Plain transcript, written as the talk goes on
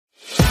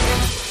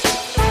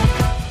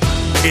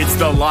It's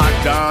the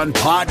Locked On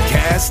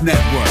Podcast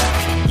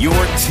Network, your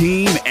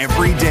team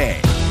every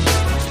day.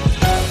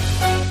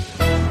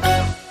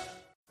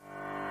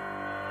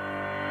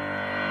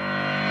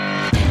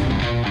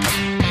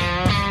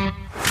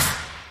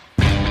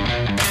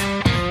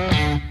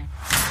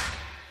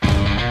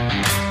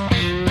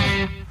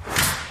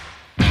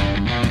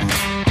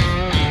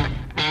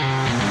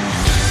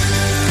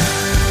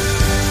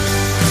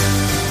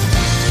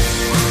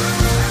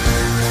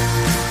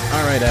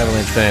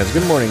 Avalanche fans,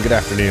 good morning, good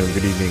afternoon,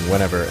 good evening,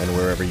 whenever and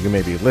wherever you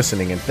may be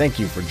listening, and thank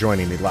you for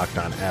joining the Locked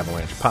On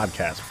Avalanche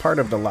podcast, part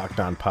of the Locked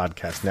On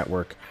Podcast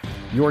Network,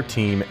 your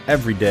team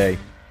every day.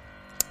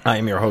 I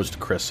am your host,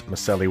 Chris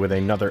Maselli, with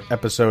another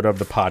episode of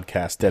the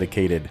podcast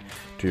dedicated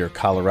to your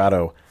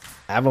Colorado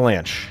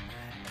Avalanche.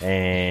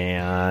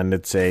 And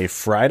it's a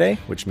Friday,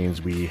 which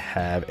means we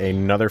have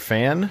another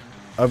fan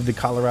of the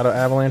Colorado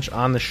Avalanche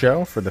on the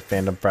show for the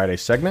Fandom Friday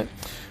segment.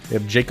 We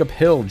have Jacob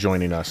Hill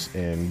joining us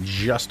in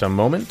just a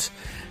moment,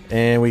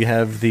 and we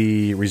have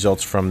the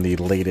results from the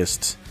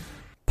latest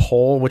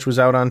poll, which was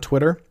out on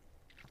Twitter.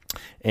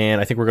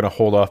 And I think we're going to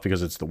hold off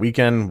because it's the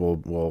weekend.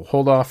 We'll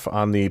hold off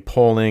on the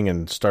polling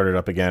and start it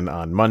up again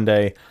on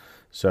Monday.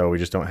 So we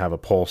just don't have a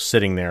poll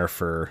sitting there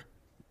for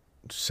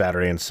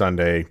Saturday and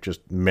Sunday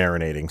just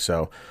marinating.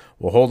 So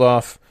we'll hold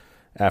off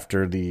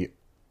after the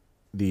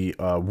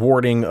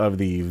awarding of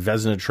the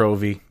Vezina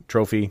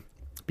Trophy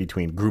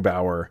between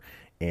Grubauer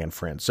and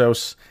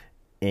Francouz,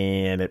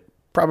 and it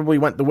probably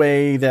went the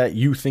way that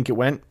you think it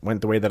went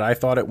the way that I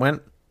thought it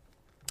went,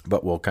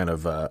 but we'll kind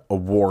of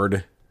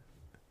award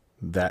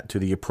that to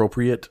the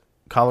appropriate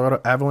Colorado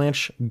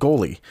Avalanche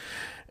goalie.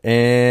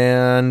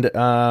 And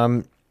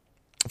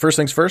first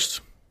things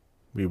first,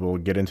 we will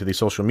get into the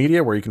social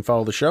media where you can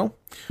follow the show.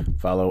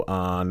 Follow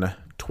on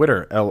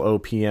Twitter,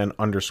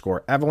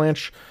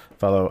 LOPN_Avalanche.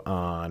 Follow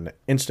on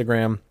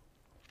Instagram,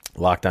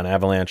 Locked On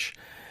Avalanche.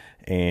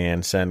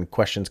 And send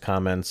questions,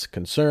 comments,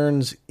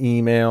 concerns,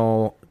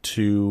 email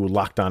to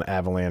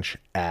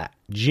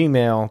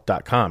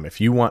lockedonavalanche@gmail.com.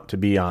 If you want to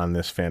be on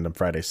this Fandom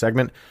Friday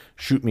segment,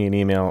 shoot me an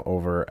email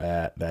over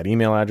at that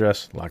email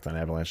address,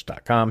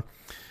 lockedonavalanche.com,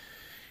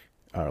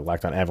 or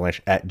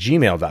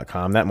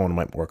lockedonavalanche@gmail.com. That one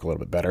might work a little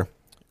bit better.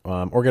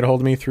 Or get a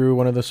hold of me through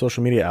one of the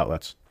social media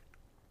outlets.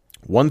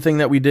 One thing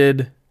that we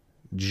did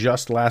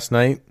just last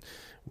night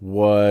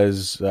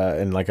was,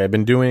 and like I've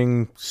been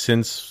doing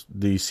since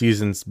the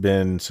season's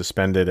been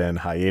suspended and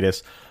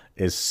hiatus,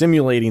 is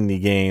simulating the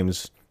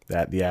games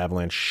that the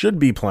Avalanche should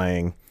be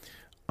playing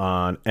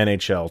on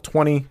NHL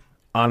 20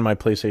 on my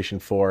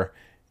PlayStation 4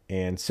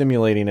 and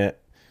simulating it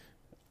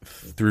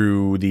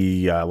through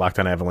the Locked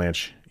On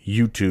Avalanche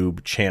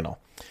YouTube channel.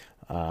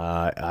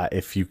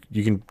 If you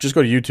can just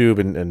go to YouTube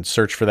and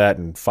search for that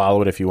and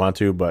follow it if you want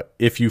to, but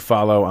if you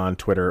follow on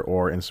Twitter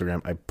or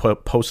Instagram, I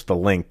post the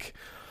link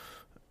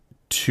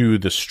to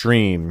the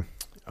stream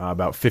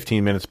about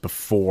 15 minutes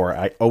before.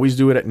 I always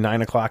do it at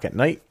 9 o'clock at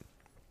night,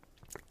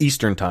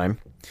 Eastern time.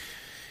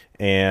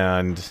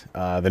 And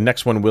the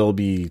next one will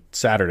be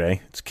Saturday.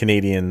 It's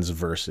Canadiens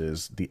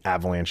versus the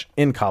Avalanche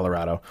in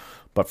Colorado.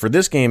 But for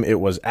this game, it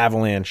was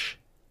Avalanche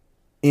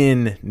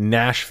in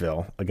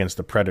Nashville against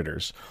the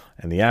Predators.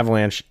 And the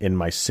Avalanche, in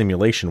my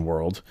simulation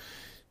world,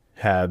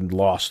 had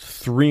lost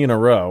 3 in a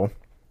row,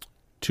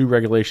 two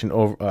regulation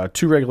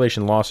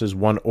losses,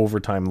 1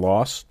 overtime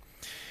loss.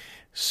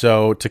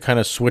 So to kind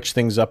of switch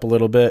things up a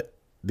little bit,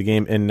 the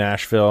game in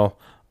Nashville,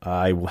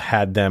 I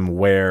had them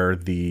wear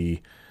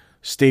the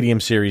Stadium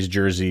Series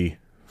jersey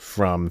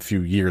from a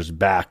few years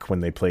back when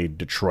they played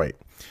Detroit.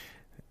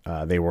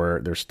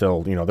 They're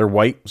still, they're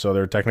white, so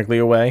they're technically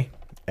away,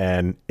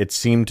 and it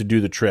seemed to do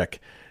the trick.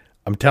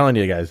 I'm telling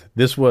you guys,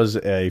 this was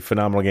a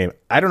phenomenal game.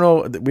 I don't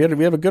know, we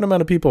have a good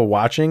amount of people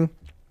watching,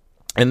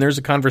 and there's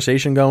a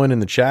conversation going in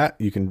the chat.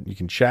 You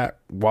can chat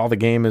while the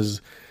game is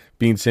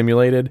being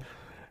simulated.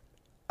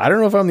 I don't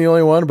know if I'm the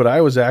only one, but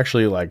I was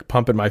actually like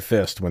pumping my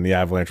fist when the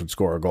Avalanche would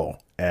score a goal.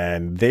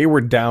 And they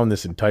were down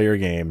this entire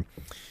game.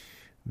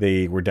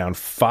 They were down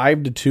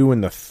 5-2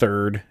 in the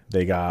third.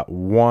 They got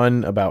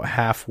 1 about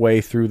halfway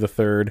through the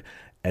third.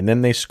 And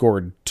then they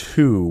scored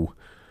 2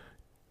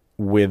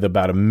 with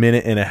about a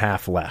minute and a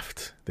half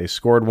left. They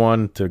scored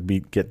 1 to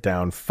get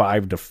down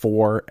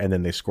 5-4. And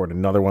then they scored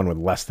another one with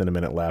less than a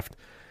minute left.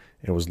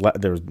 There was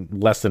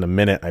less than a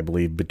minute, I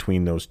believe,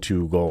 between those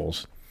 2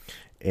 goals.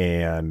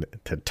 And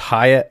to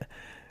tie it,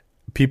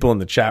 people in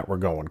the chat were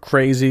going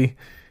crazy.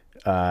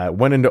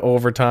 Went into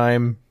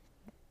overtime.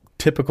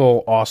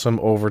 Typical awesome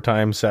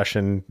overtime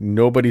session.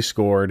 Nobody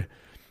scored,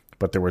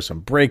 but there were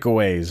some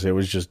breakaways. It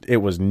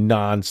was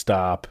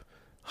nonstop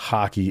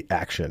hockey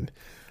action.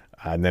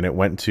 And then it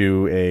went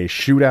to a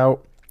shootout.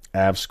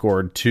 Avs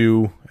scored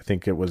 2. I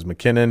think it was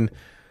McKinnon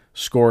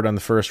scored on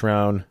the first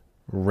round.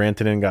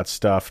 Rantanen got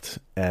stuffed,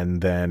 and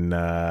then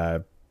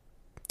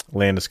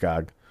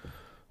Landeskog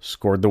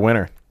scored the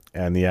winner,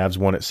 and the Avs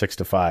won it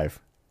 6-5.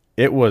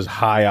 It was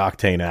high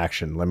octane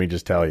action, let me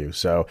just tell you.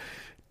 So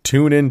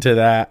tune into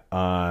that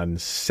on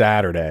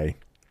Saturday,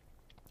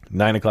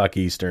 9 o'clock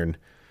Eastern,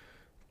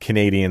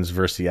 Canadiens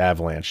versus the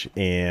Avalanche.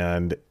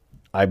 And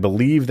I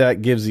believe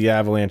that gives the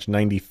Avalanche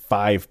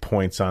 95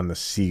 points on the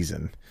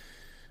season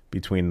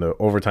between the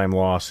overtime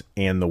loss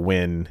and the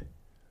win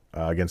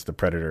against the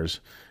Predators.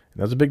 And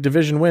that was a big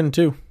division win,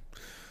 too.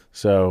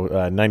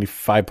 So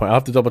 95 points. I'll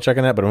have to double check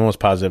on that, but I'm almost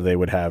positive they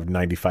would have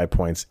 95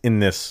 points in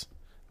this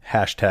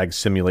hashtag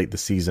simulate the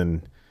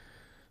season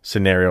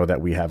scenario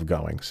that we have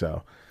going.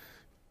 So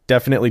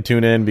definitely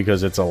tune in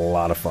because it's a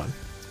lot of fun.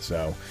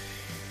 So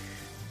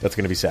that's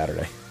going to be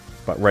Saturday.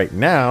 But right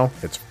now,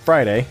 it's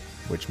Friday,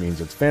 which means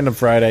it's Fandom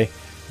Friday,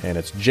 and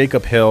it's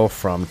Jacob Hill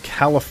from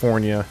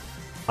California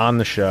on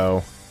the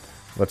show.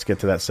 Let's get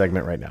to that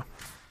segment right now.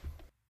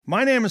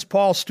 My name is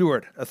Paul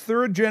Stewart, a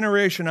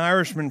third-generation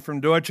Irishman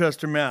from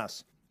Dorchester,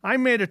 Mass. I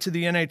made it to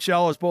the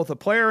NHL as both a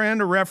player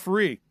and a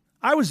referee.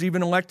 I was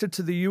even elected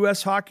to the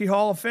U.S. Hockey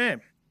Hall of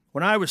Fame.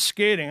 When I was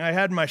skating, I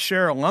had my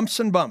share of lumps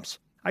and bumps.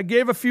 I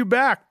gave a few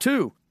back,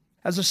 too.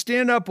 As a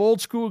stand-up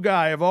old-school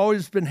guy, I've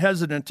always been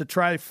hesitant to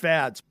try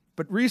fads,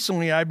 but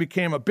recently I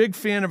became a big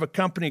fan of a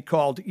company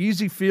called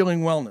Easy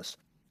Feeling Wellness.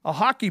 A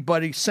hockey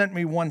buddy sent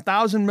me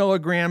 1,000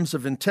 milligrams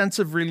of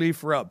intensive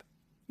relief rub.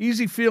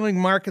 Easy Feeling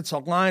markets a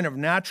line of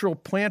natural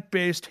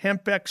plant-based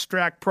hemp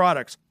extract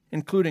products,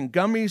 including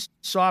gummies,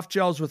 soft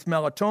gels with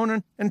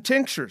melatonin, and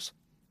tinctures.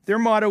 Their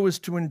motto is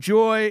to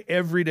enjoy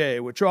every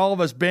day, which all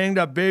of us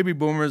banged-up baby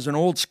boomers and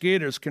old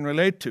skaters can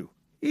relate to.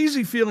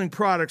 Easy Feeling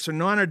products are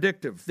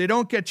non-addictive, they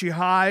don't get you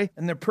high,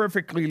 and they're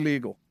perfectly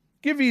legal.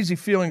 Give Easy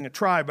Feeling a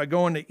try by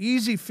going to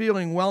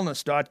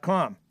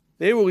easyfeelingwellness.com.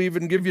 They will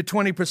even give you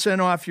 20%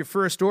 off your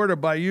first order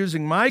by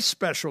using my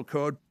special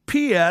code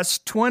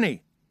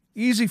PS20.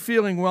 Easy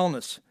Feeling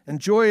Wellness.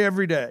 Enjoy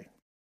every day.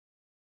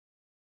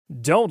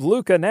 Don't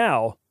Luka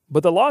now,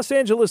 but the Los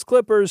Angeles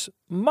Clippers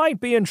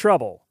might be in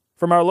trouble.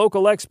 From our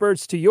local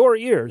experts to your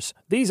ears,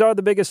 these are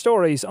the biggest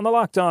stories on the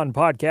Locked On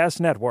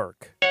Podcast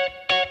Network.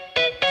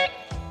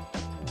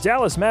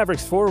 Dallas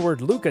Mavericks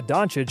forward Luka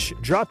Doncic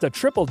dropped a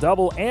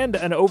triple-double and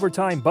an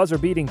overtime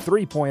buzzer-beating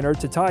three-pointer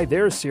to tie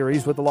their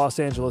series with the Los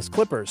Angeles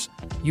Clippers.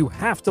 You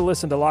have to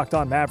listen to Locked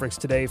On Mavericks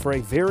today for a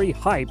very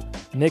hype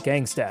Nick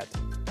Angstadt.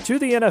 To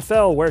the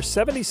NFL, where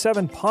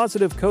 77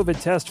 positive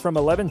COVID tests from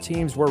 11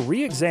 teams were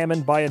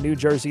re-examined by a New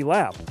Jersey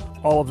lab.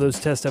 All of those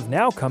tests have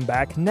now come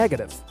back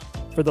negative.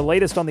 For the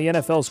latest on the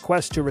NFL's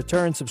quest to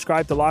return,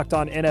 subscribe to Locked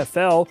On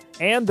NFL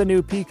and the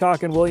new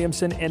Peacock and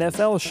Williamson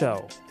NFL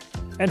show.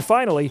 And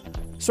finally,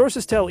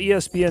 sources tell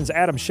ESPN's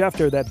Adam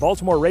Schefter that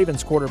Baltimore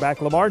Ravens quarterback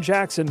Lamar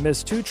Jackson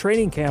missed 2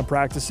 training camp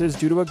practices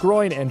due to a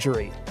groin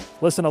injury.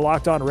 Listen to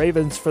Locked On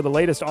Ravens for the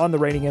latest on the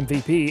reigning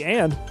MVP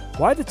and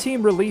why the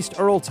team released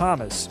Earl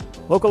Thomas.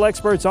 Local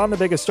experts on the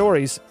biggest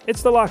stories.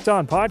 It's the Locked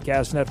On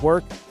Podcast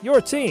Network,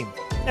 your team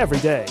every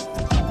day.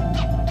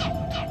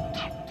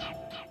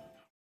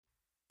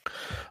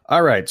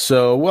 All right,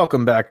 so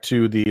welcome back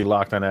to the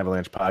Locked On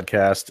Avalanche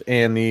podcast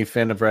and the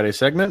Fandom Friday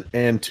segment.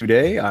 And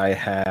today I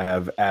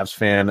have Avs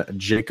fan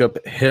Jacob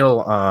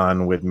Hill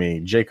on with me.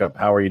 Jacob,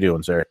 how are you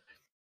doing, sir?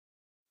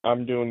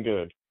 I'm doing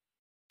good.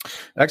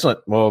 Excellent.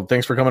 Well,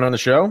 thanks for coming on the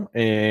show.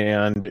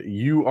 And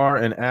you are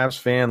an Avs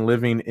fan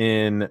living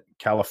in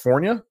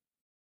California?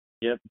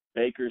 Yep,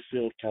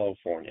 Bakersfield,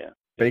 California.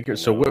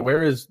 So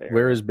where is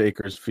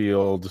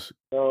Bakersfield?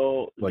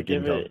 So like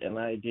give it an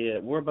idea,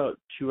 we're about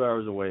 2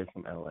 hours away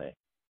from LA.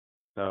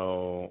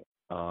 So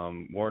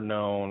we're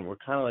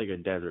kind of like a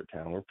desert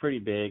town. We're pretty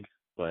big,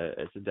 but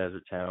it's a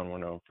desert town. We're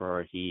known for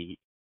our heat.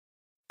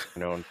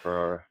 We're known for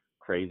our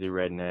crazy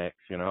rednecks,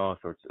 So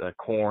it's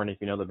Korn, if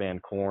you know the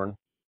band Korn.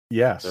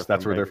 Yes,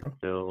 that's where they're from.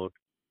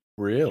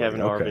 Really? Kevin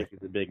Harvick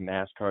is a big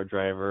NASCAR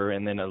driver,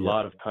 and then a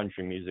lot of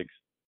country music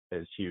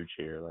is huge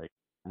here. Like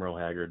Merle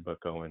Haggard,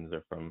 Buck Owens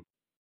are from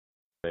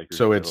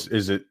Bakersfield.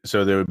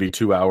 So there would be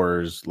 2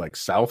 hours like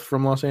south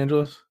from Los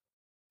Angeles?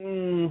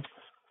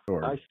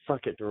 I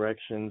suck at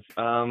directions.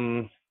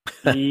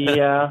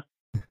 Yeah.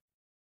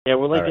 Yeah,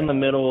 we're like in the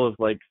middle of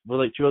we're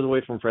like 2 hours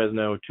away from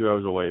Fresno, 2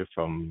 hours away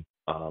from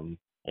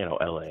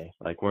LA.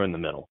 Like we're in the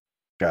middle.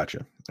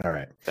 Gotcha. All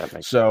right. That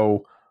makes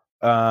sense.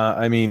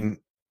 I mean,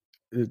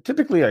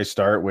 typically I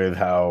start with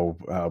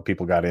how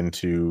people got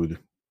into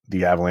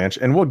the Avalanche,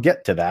 and we'll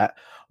get to that.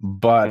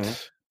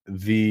 But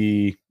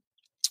the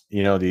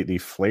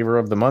flavor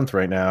of the month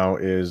right now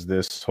is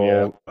this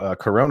whole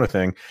Corona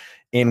thing.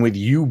 And with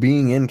you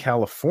being in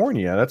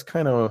California, that's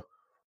kind of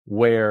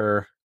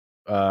where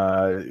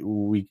on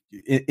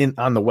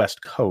the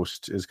West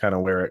Coast is kind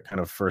of where it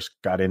kind of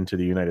first got into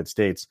the United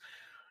States.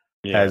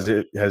 Yeah.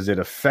 Has it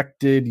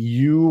affected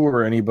you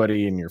or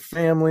anybody in your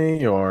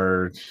family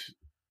or?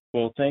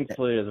 Well,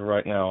 thankfully, as of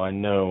right now, I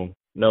know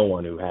no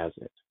one who has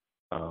it.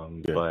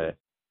 But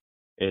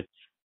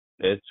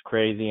it's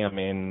crazy. I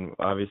mean,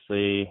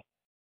 obviously,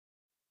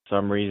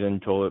 some reason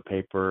toilet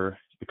paper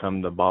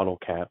become the bottle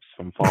caps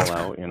from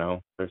Fallout.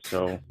 They're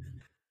so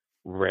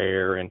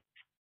rare and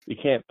you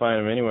can't find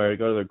them anywhere. You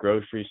go to the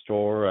grocery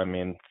store. I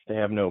mean, they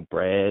have no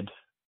bread,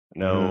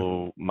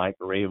 no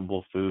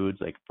microwavable foods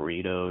like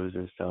burritos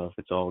or stuff.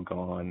 It's all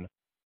gone.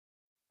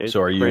 It's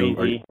so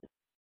crazy.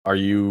 Are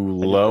you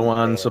low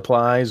on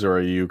supplies, or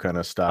are you kind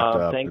of stocked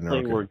up?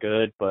 Thankfully, we're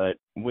good, but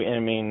we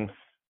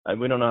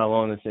we don't know how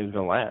long this thing's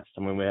gonna last.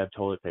 I mean, we have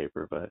toilet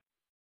paper, but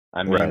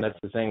I mean, Right. that's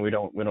the thing. We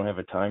don't have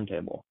a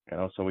timetable,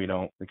 so we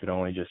could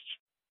only just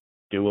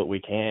do what we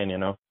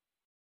can.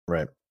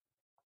 Right.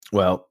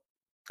 Well,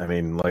 I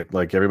mean,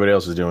 like everybody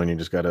else is doing, you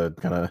just got to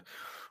kind of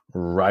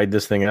ride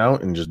this thing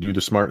out and just do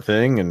the smart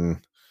thing and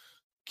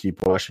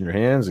keep washing your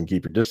hands and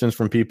keep your distance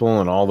from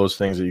people and all those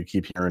things that you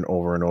keep hearing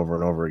over and over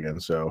and over again.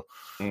 So,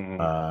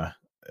 I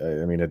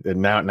mean,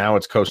 now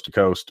it's coast to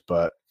coast,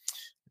 but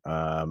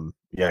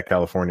yeah,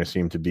 California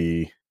seemed to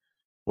be,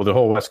 well, the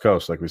whole West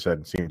Coast, like we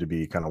said, seemed to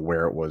be kind of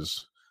where it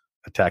was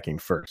attacking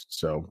first.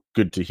 So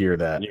good to hear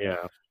that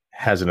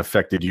hasn't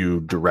affected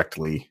you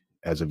directly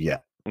as of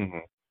yet.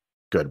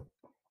 Good.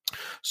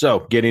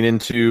 So getting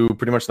into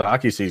pretty much the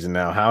hockey season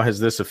now, how has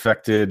this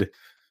affected?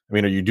 I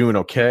mean, are you doing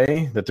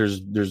okay that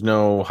there's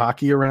no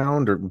hockey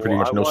around or pretty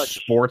much no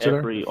sports?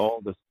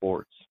 All the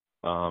sports.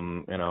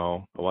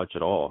 I watch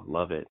it all,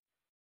 love it,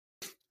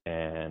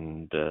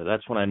 and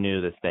that's when I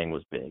knew this thing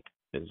was big.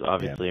 Is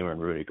obviously when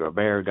Rudy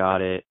Gobert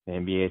got it, the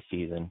NBA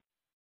season,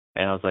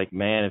 and I was like,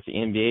 man, if the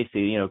NBA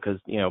season, because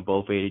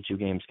both 82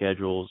 game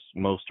schedules,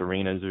 most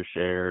arenas are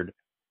shared,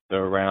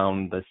 they're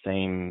around the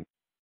same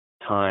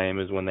time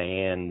as when they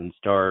end and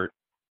start.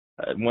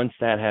 Once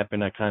that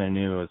happened, I kind of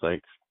knew. I was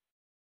like,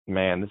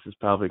 man, this is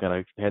probably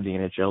gonna head the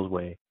NHL's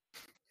way.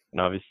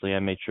 And obviously, I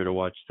made sure to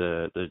watch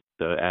the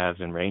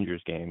Avs and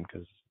Rangers game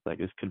because like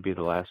this could be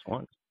the last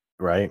one.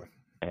 Right.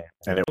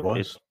 And it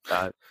was.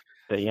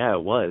 Yeah,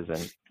 it was.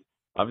 And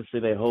obviously,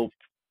 they hope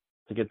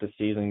to get the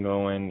season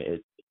going.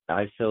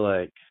 I feel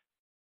like,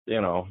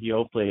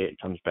 hopefully it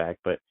comes back,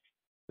 but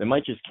they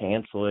might just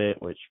cancel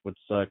it, which would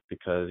suck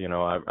because,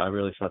 I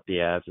really thought the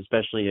Avs,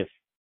 especially if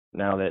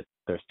now that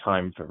there's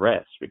time for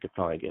rest, we could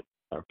probably get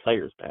our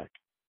players back.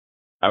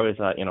 I always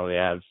thought, the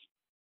Avs,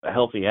 the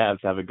healthy Avs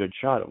have a good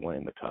shot at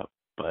winning the Cup,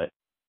 but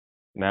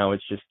now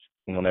it's just,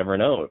 we'll never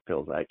know, it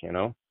feels like,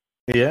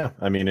 Yeah.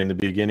 I mean, in the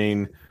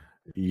beginning,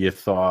 you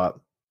thought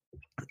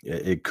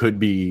it could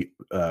be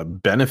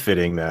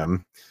benefiting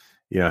them,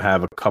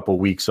 have a couple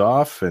weeks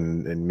off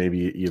and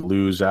maybe you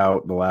lose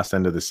out the last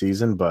end of the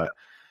season, but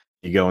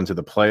you go into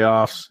the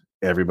playoffs,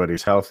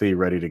 everybody's healthy,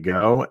 ready to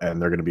go,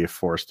 and they're going to be a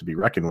force to be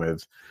reckoned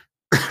with.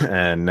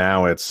 And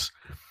now it's,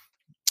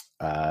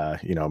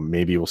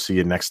 maybe we'll see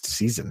you next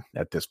season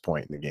at this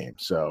point in the game.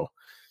 So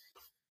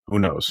who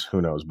knows?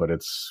 But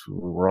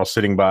we're all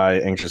sitting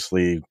by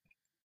anxiously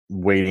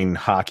waiting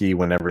hockey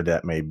whenever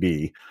that may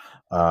be.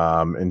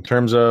 In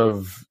terms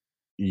of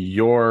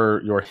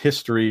your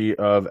history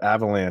of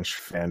Avalanche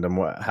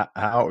fandom,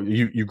 how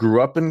you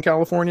grew up in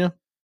California?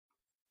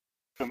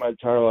 My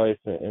entire life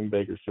in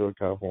Bakersfield,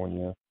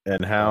 California.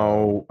 And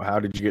how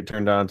did you get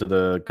turned on to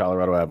the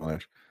Colorado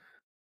Avalanche?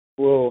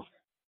 Well,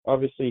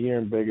 obviously here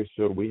in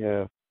Bakersfield, we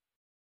have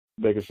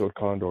Bakersfield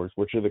Condors,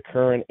 which are the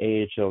current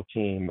AHL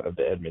team of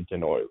the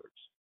Edmonton Oilers.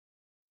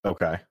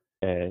 Okay.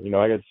 And,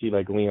 I got to see,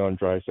 like, Leon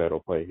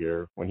Draisaitl play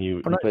here when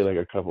he played, like,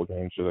 a couple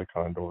games for the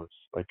Condors,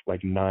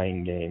 like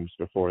 9 games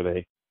before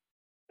they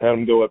had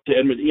him go up to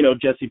Edmonton.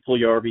 Jesse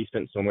Puljujarvi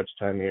spent so much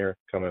time here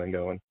coming and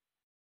going.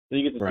 So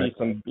you get to see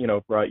some,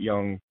 bright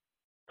young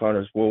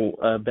Condors. Well,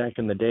 back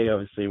in the day,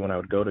 obviously, when I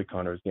would go to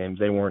Condors games,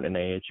 they weren't an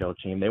AHL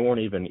team. They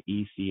weren't even an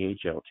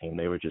ECHL team.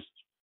 They were just,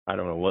 I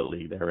don't know what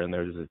league they were in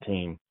there as a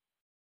team.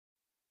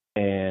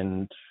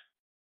 And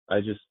I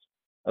was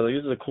like,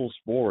 this is a cool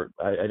sport.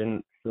 I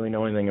didn't really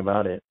know anything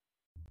about it,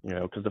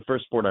 because the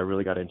first sport I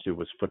really got into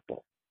was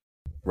football.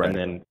 Right. And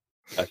then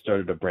I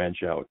started to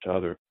branch out to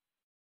other.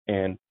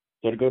 And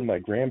so I'd go to my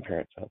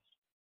grandparents' house,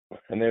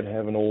 and they'd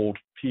have an old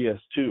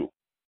PS2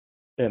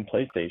 and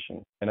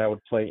PlayStation, and I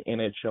would play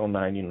NHL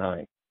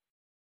 99.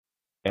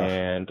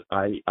 And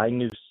I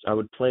knew I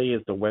would play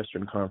as the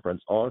Western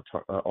Conference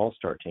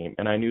All-Star team,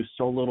 and I knew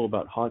so little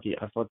about hockey.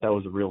 I thought that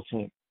was a real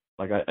team.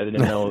 Like I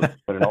didn't know,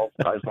 but I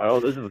was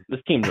like,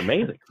 this team's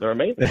amazing. They're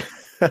amazing.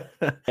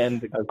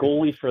 And the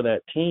goalie for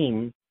that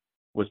team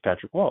was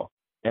Patrick Wall.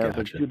 And I was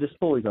like, dude, this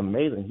goalie's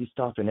amazing. He's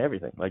stopping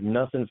everything. Like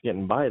nothing's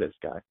getting by this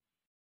guy.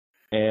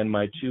 And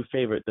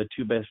the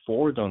two best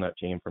forwards on that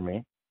team for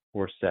me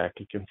were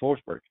Sakic and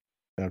Forsberg.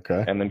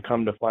 Okay. And then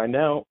come to find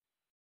out,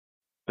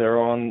 they're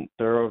on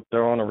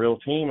a real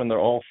team, and they're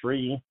all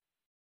three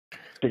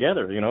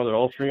together. They're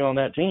all three on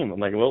that team. I'm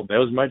like, well, that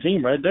was my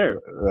team right there.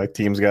 That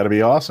team's got to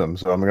be awesome,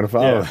 so I'm going to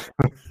follow.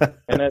 Yeah.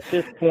 And at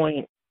this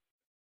point,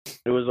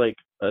 it was like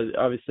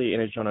obviously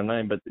NHL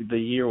 99, but the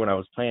year when I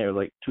was playing, it was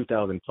like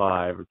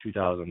 2005 or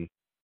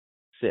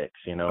 2006.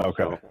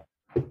 Okay. So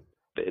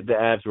the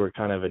Avs were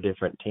kind of a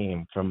different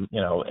team from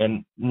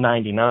in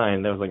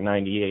 '99. That was like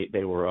 '98.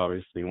 They were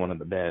obviously one of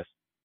the best.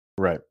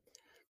 Right.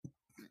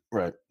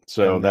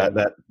 So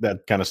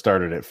that kind of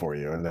started it for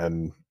you, and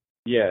then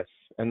yes,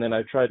 and then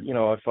I tried.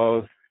 I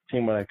followed the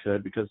team when I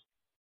could because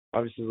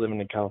obviously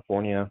living in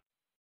California,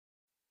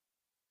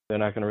 they're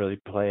not going to really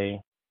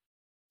play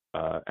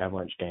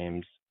Avalanche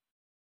games.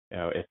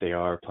 If they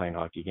are playing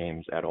hockey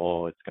games at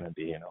all, it's going to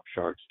be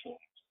Sharks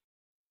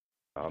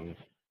teams,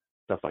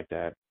 stuff like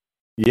that.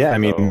 Yeah, I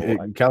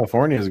mean,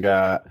 California's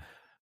got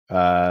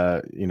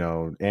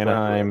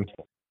Anaheim.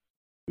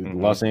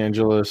 Los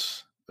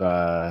Angeles,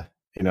 they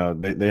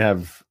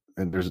have,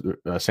 and there's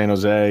San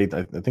Jose.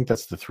 I think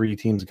that's the 3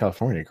 teams in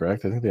California,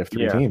 correct? I think they have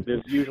 3 teams.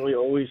 There's usually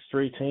always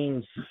 3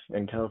 teams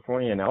in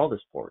California in all the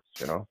sports,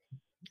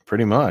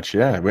 Pretty much,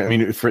 yeah. I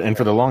mean, for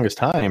the longest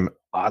time,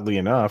 oddly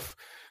enough,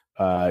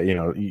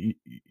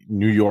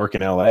 New York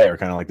and LA are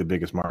kind of like the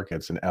biggest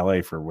markets, and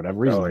LA for whatever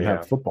reason they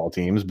have football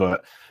teams,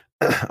 but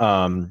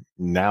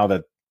now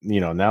that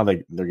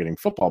they're getting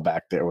football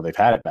back there, or they've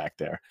had it back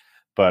there.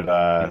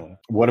 But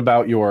what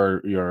about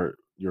your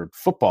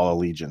football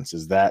allegiance?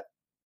 Is that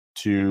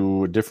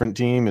to a different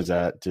team? Is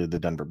that to the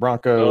Denver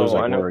Broncos?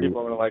 I know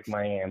people are going to like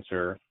my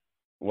answer.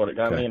 What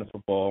got me into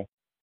football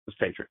was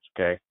Patriots,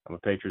 okay? I'm a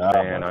Patriots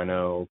fan. I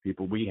know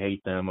people, we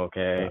hate them,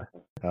 okay?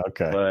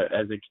 Okay. But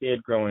as a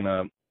kid growing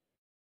up,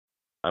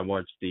 I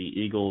watched the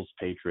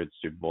Eagles-Patriots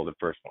Super Bowl, the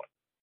first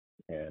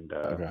one. And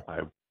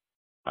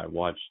I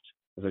watched,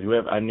 I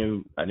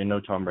didn't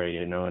know Tom Brady, I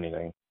didn't know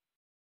anything.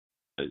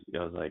 I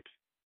was like,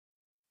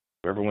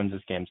 whoever wins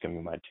this game is going to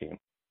be my team.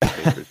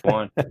 Patriots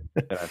won. Then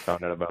I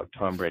found out about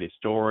Tom Brady's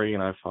story,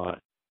 and I thought,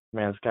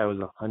 man, this guy was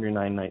a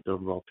 109th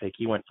overall pick.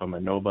 He went from a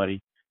nobody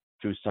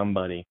to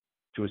somebody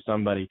to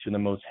the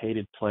most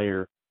hated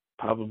player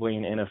probably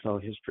in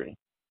NFL history.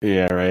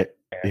 Yeah, right.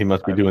 And he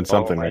must be doing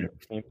something right.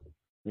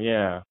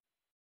 Yeah.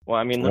 Well,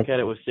 I mean, look at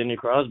it with Sidney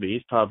Crosby.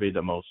 He's probably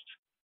the most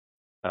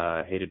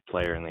hated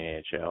player in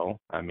the AHL.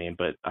 I mean,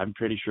 but I'm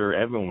pretty sure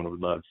everyone would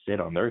love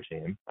Sid on their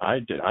team.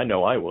 I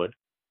know I would.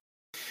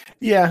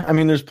 Yeah, I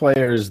mean, there's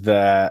players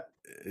that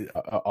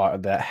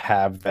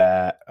have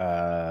that.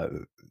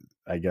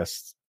 I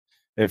guess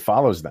it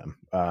follows them.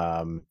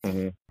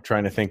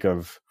 Trying to think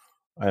of.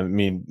 I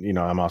mean,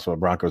 I'm also a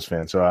Broncos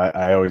fan, so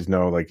I always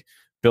know, like,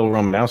 Bill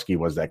Romanowski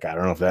was that guy. I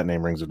don't know if that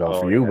name rings a bell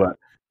for you, but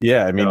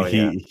yeah, I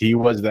mean, he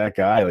was that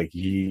guy. Like,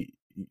 you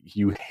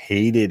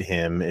hated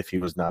him if he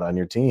was not on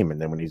your team,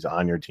 and then when he's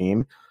on your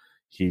team,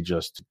 he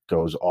just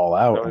goes all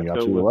out, and you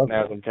absolutely love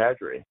him. Nazem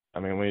Kadri. I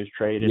mean, when he was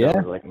traded, I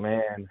was like,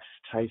 man,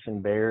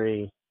 Tyson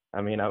Berry.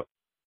 I mean,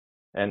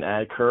 and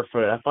add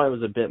Kerfoot, I thought it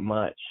was a bit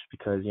much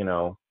because,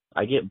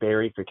 I get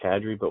Berry for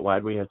Kadri, but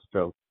why'd we have to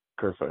throw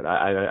Kerfoot?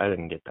 I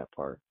didn't get that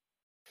part.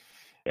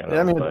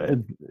 I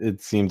mean,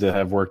 it seemed to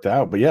have worked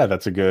out, but yeah,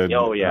 that's a good.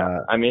 Oh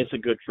yeah, I mean, it's a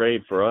good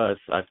trade for us.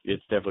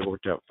 It's definitely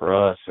worked out for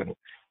us,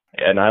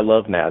 and I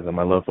love Nazem.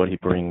 I love what he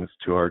brings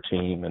to our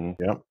team, and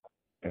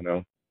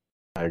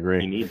I agree.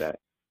 We need that.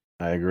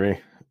 I agree.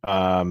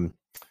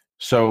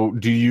 So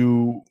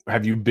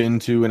have you been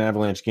to an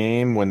Avalanche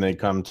game when they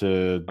come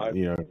to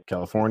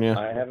California?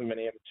 I haven't been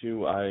able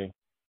to. I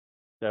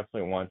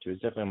definitely want to.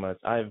 It's definitely a must.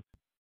 I've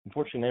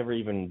unfortunately never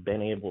even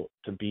been able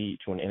to be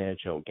to an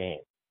NHL game.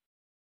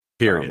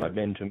 Period. I've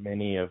been to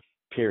many of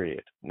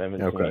period. I've been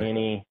to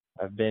any.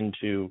 I've been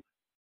to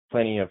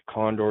plenty of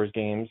Condors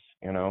games.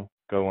 Go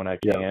when I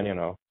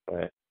can.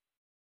 But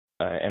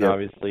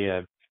obviously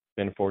I've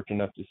been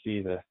fortunate enough to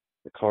see the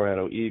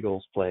Colorado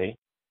Eagles play.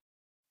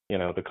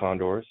 The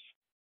Condors.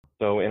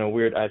 So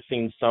I've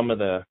seen some of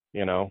the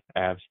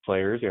Avs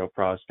players,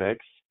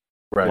 prospects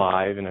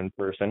live and in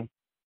person.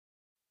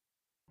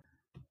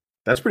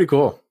 That's pretty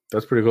cool.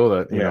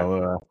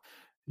 That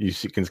you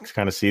can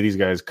kind of see these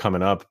guys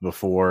coming up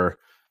before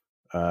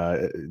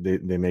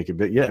they make it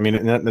big. Yeah, I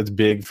mean, that's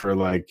big for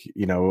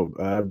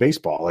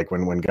baseball. Like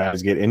when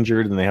guys get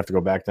injured and they have to go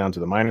back down to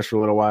the minors for a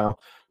little while,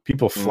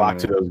 people flock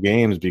to those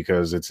games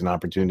because it's an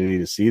opportunity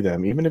to see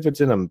them, even if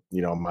it's in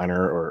a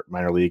minor or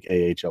minor league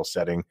AHL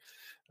setting.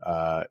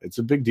 It's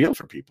a big deal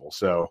for people.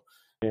 So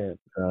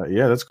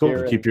that's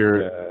cool. Keep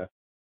your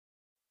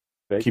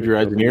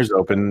eyes and ears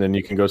open, and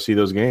you can go see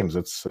those games.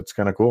 That's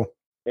kind of cool.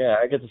 Yeah,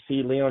 I get to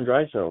see Leon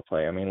Draisaitl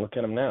play. I mean, look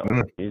at him now.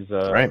 He's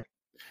right.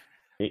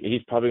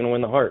 He's probably going to win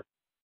the Hart.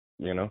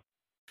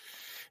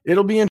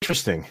 It'll be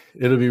interesting.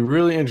 It'll be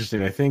really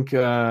interesting. I think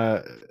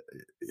I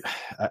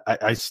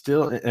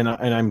still, and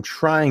I'm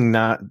trying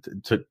not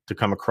to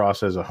come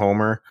across as a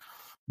homer,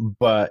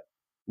 but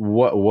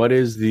what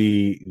is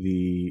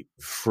the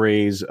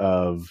phrase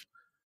of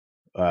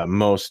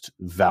most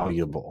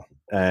valuable?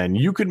 And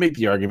you could make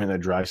the argument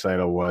that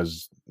Draisaitl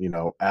was,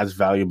 as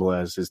valuable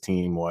as his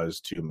team was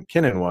to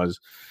McKinnon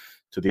was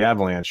to the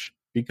Avalanche,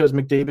 because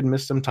McDavid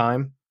missed some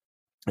time,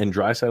 and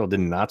Draisaitl did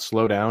not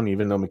slow down,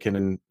 even though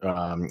even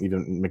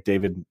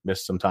McDavid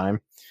missed some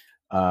time.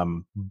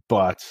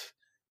 But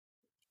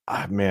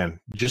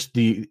man, just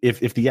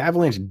if the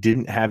Avalanche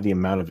didn't have the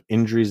amount of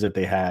injuries that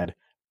they had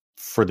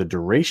for the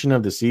duration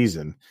of the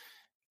season,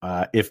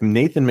 if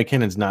Nathan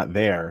McKinnon's not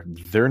there,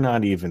 they're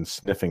not even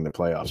sniffing the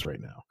playoffs right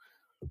now.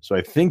 So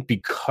I think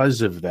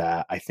because of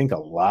that, I think a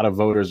lot of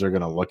voters are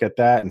going to look at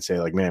that and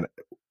say, like, man,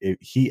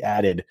 he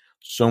added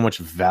so much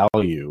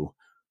value,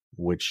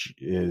 which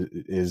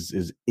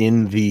is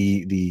in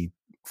the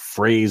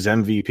phrase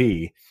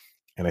MVP.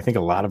 And I think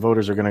a lot of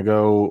voters are going to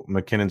go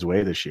McKinnon's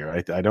way this year.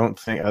 I think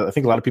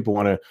a lot of people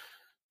want to,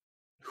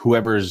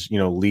 whoever's,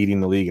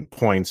 leading the league in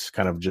points,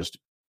 kind of just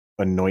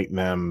anoint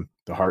them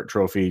the Hart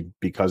Trophy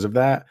because of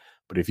that.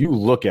 But if you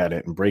look at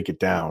it and break it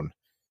down,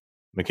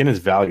 McKinnon's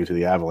value to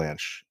the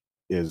Avalanche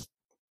is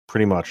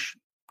pretty much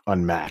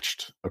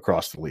unmatched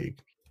across the league.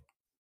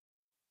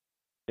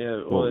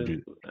 Yeah, well,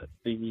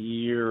 the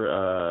year,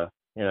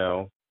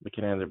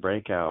 McKinnon had the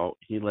breakout,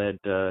 he led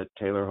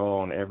Taylor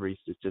Hall in every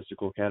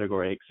statistical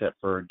category except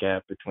for a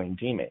gap between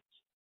teammates.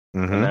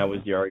 Mm-hmm. And that was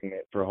the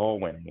argument for Hall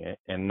winning it.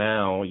 And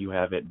now you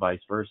have it vice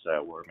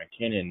versa, where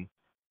McKinnon,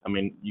 I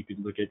mean, you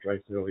could look at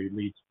Draisaitl, he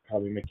leads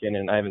probably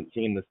McKinnon. I haven't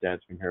seen the stats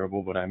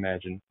comparable, but I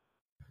imagine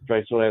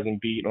Draisaitl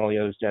hasn't beaten all the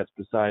other stats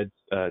besides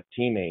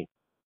teammate.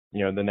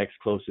 The next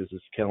closest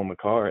is Kellen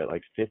McCarr at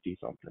like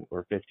 50-something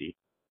or 50.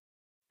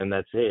 And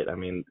that's it. I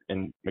mean,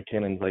 and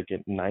McKinnon's like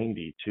at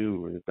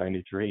 92 or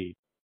 93.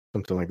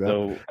 Something like that.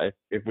 So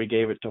if we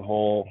gave it to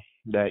Hall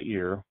that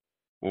year,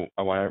 well,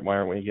 why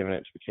aren't we giving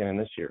it to McKinnon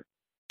this year?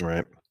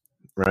 Right.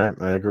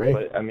 I agree.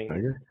 But, I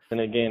mean, and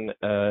again,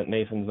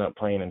 Nathan's not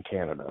playing in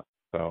Canada.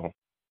 So.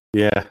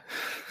 Yeah.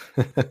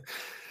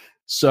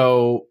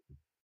 So,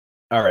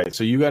 all right.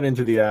 So you got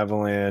into the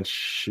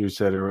Avalanche. You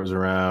said it was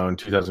around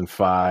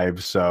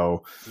 2005.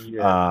 So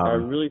yeah, I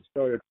really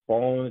started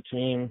following the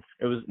team.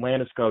 It was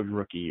Landeskog's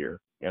rookie year,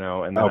 and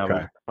then I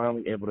was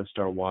finally able to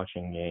start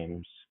watching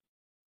games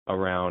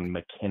around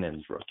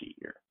McKinnon's rookie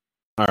year.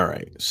 All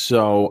right.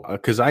 So,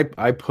 because I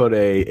put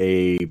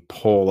a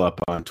poll up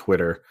on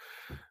Twitter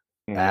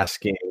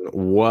asking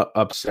what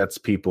upsets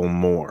people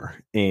more,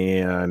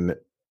 and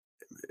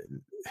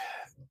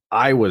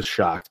I was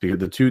shocked because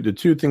the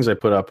two things I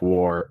put up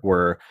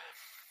were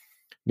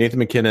Nathan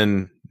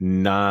McKinnon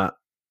not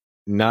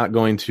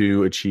going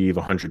to achieve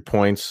 100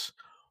 points,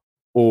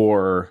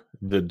 or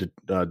the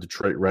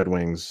Detroit Red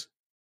Wings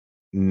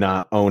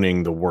not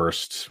owning the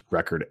worst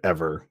record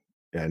ever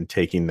and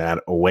taking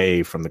that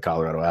away from the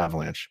Colorado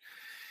Avalanche.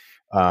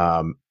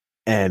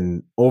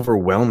 And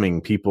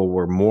overwhelming people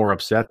were more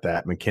upset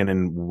that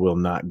McKinnon will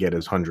not get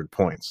his 100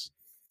 points.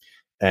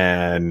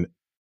 And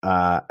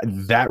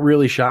that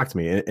really shocked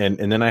me.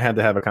 And then I had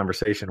to have a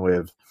conversation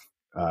with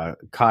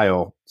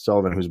Kyle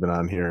Sullivan, who's been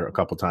on here a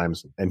couple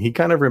times. And he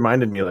kind of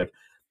reminded me, like,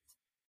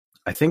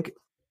 I think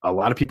a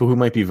lot of people who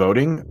might be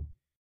voting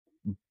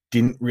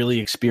didn't really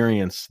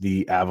experience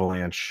the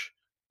Avalanche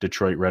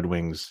Detroit Red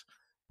Wings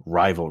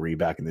rivalry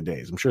back in the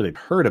days. I'm sure they've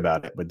heard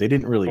about it, but they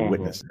didn't really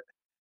witness it.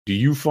 Do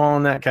you fall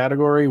in that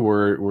category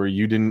where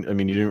you didn't? I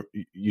mean, you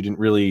didn't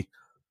really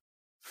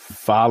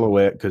follow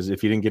it, because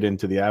if you didn't get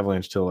into the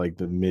Avalanche till like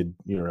the mid,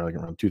 like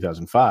around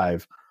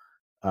 2005,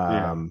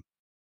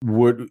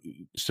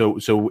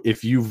 so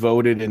if you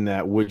voted in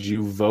that, would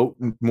you vote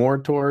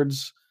more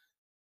towards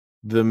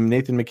the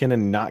Nathan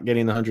McKinnon not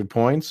getting the 100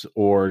 points,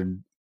 or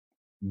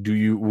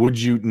would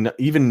you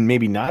even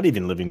maybe not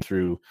even living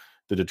through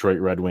the Detroit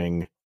Red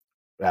Wing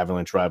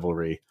Avalanche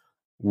rivalry,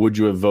 would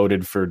you have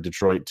voted for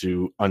Detroit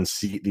to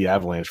unseat the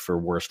Avalanche for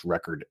worst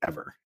record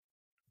ever?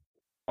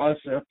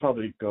 Honestly, I'd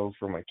probably go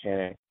for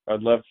McKinnon.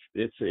 I'd love.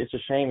 It's a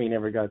shame he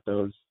never got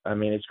those. I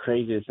mean, it's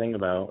crazy to think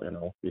about.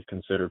 He's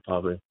considered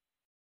probably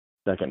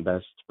second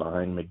best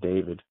behind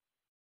McDavid,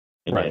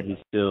 and yet he's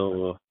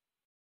still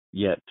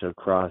yet to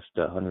cross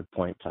the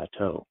 100-point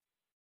plateau.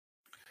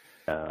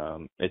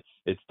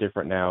 It's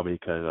different now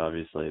because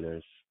obviously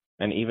there's,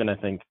 and even I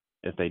think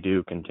if they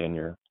do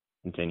continue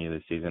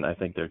this season, I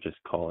think they'll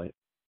just call it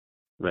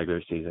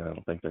regular season. I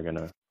don't think they're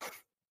gonna,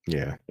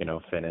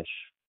 finish.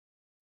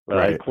 But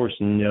I of course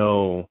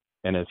know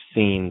and have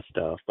seen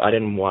stuff. I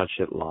didn't watch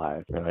it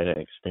live, I didn't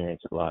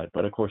experience it live,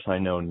 but of course I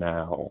know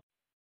now,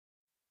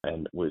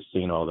 and was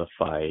seeing all the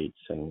fights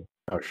and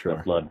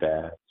the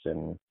bloodbaths,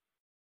 and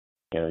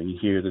you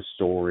hear the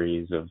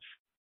stories of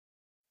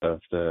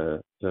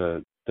the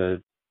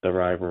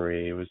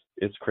rivalry.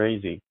 It's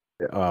crazy.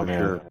 Oh man,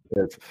 sure.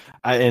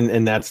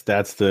 And that's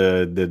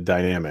the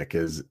dynamic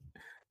is,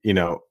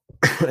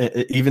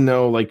 even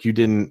though like you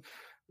didn't,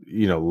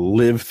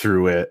 live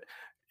through it,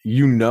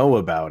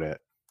 about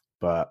it.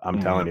 But I'm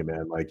telling you,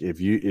 man, like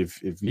if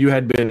you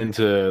had been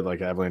into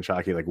like Avalanche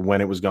hockey, like when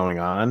it was going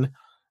on,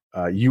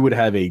 you would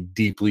have a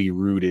deeply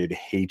rooted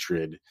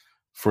hatred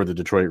for the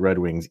Detroit Red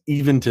Wings,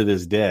 even to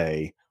this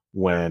day,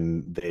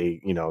 when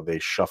they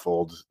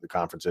shuffled the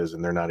conferences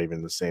and they're not even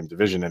in the same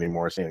division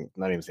anymore,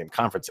 not even the same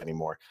conference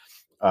anymore.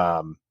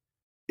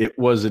 It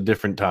was a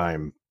different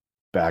time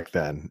back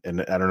then.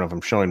 And I don't know if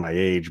I'm showing my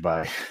age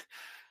by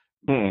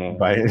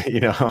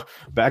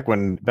back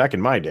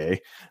in my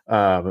day.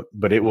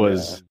 But it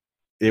was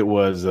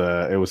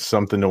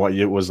something to what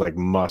it was like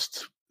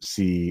must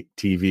see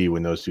TV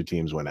when those two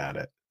teams went at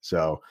it.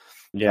 So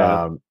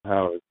how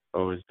it's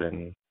always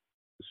been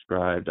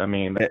described. I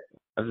mean,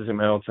 I was just saying,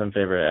 my all-time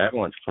favorite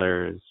Avalanche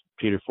player is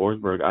Peter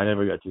Forsberg. I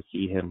never got to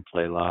see him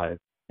play live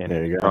in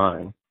his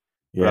prime.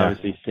 Yeah. But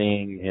obviously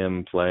seeing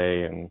him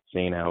play and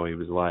seeing how he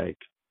was like,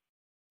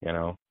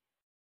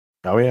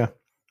 Oh yeah.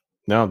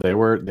 No, they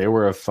were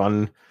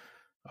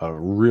a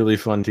really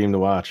fun team to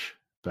watch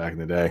back in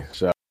the day.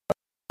 So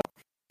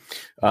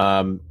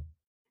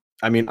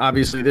I mean,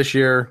 obviously this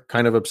year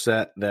kind of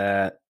upset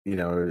that,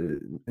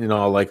 in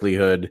all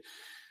likelihood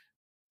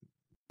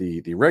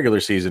the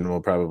regular season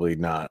will probably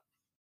not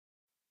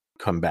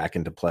come back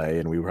into play,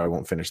 and we probably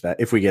won't finish that.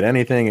 If we get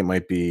anything, it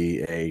might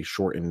be a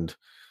shortened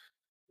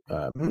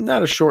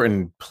not a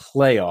shortened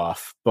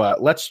playoff,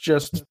 but let's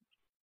just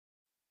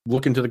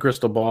look into the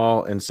crystal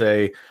ball and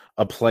say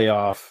a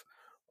playoff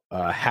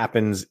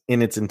happens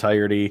in its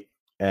entirety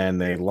and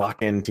they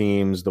lock in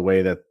teams the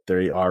way that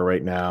they are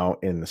right now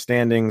in the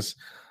standings.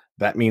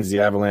 That means the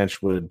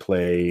Avalanche would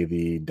play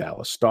the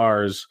Dallas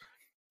Stars.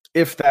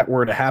 If that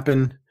were to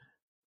happen,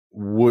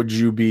 would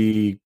you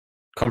be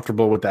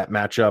comfortable with that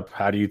matchup?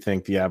 How do you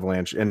think the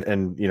Avalanche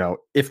and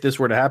if this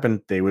were to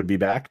happen, they would be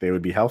back, they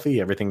would be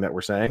healthy, everything that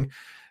we're saying.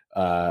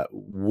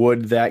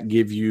 Would that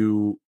give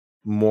you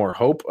more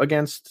hope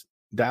against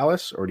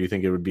Dallas, or do you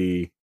think it would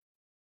be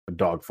a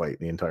dogfight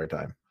the entire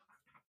time?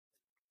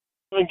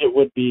 I think it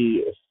would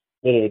be a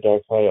bit of a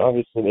dogfight.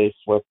 Obviously, they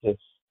swept this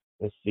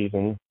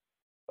season,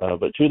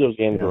 but 2 of those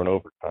games were in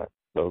overtime,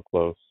 so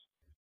close.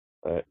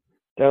 But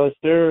Dallas,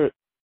 I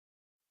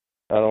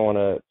don't want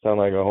to sound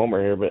like a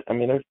homer here, but I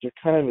mean they're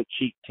kind of a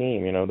cheap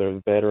team.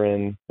 They're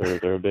veteran,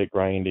 they're a bit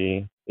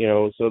grindy.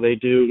 So they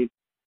do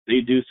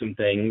some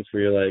things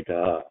where you're like,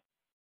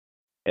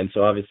 and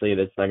so obviously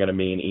that's not going to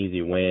be an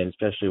easy win,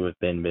 especially with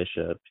Ben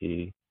Bishop.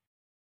 When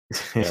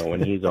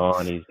he's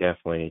on, he's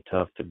definitely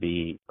tough to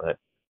beat. But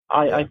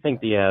I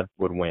think the Avs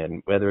would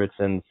win, whether it's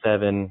in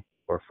 7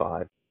 or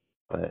 5.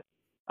 But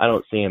I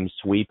don't see him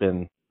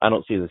sweeping. I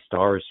don't see the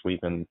Stars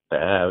sweeping the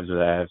Avs or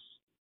the Avs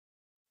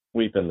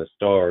sweeping the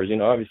Stars.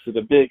 Obviously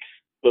the big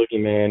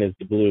boogeyman is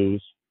the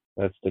Blues.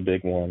 That's the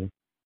big one.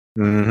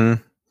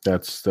 Mm-hmm.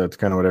 That's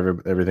kind of what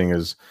everything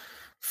is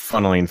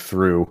funneling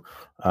through.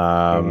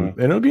 And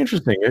it'll be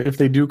interesting if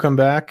they do come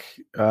back.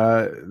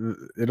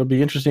 It'll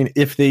be interesting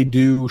if they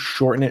do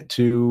shorten it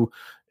to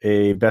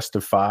a best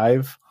of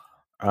 5.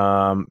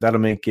 That'll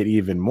make it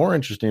even more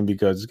interesting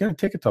because it's going to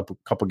take a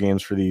couple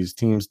games for these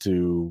teams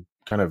to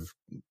kind of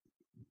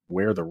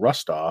wear the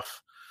rust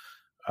off.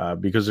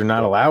 Because they're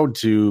not allowed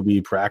to be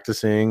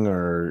practicing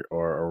or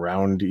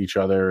around each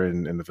other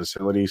in the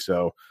facility.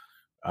 So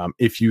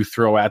if you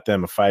throw at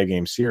them a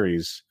 5-game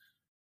series,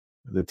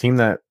 the team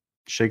that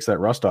shakes that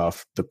rust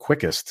off the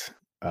quickest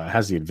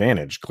has the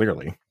advantage,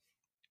 clearly.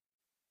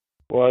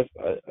 Well,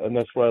 and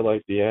that's why I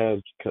like the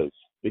Avs, because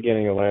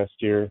beginning of last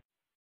year,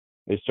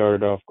 they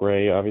started off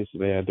great. Obviously,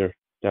 they had their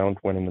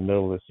downturn in the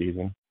middle of the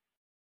season.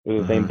 It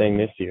was the same thing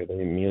this year. They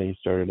immediately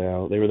started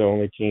out. They were the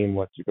only team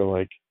to go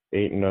like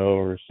 8-0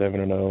 or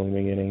 7-0 in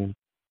the beginning,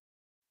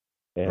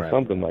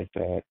 something like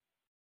that.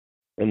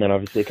 And then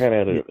obviously kind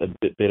of had a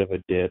bit of a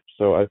dip.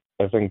 So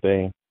I think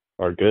they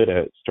are good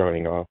at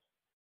starting off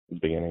at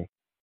the beginning.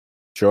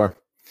 Sure.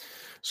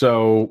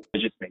 So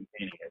it's just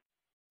maintaining it.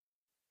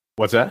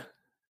 What's that?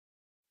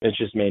 It's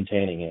just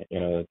maintaining it.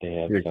 That they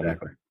have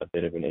a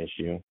bit of an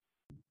issue.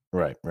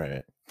 Right.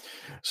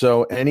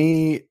 So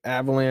any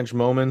Avalanche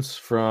moments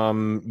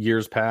from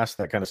years past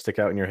that kind of stick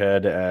out in your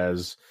head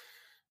as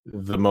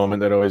the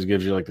moment that always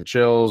gives you like the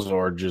chills,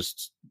 or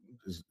just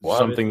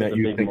something that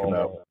you think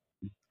about?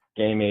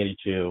 Game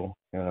 82,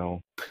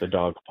 the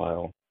dog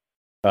pile.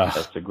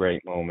 That's a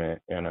great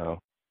moment.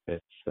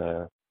 It's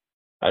I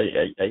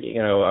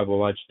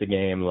watched the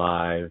game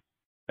live,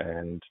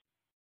 and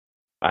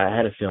I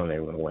had a feeling they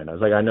were going to win. I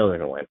was like, I know they're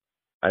going to win.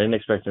 I didn't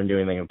expect them to do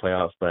anything in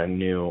playoffs, but I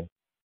knew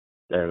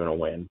they were going to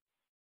win.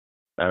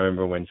 I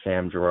remember when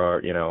Sam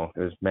Girard, it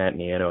was Matt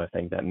Nieto, I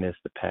think, that missed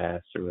the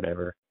pass or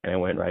whatever, and it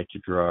went right to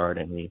Girard,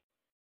 and he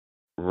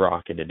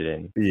rocketed it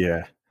in.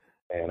 Yeah.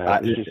 And I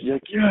was just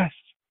like, yes.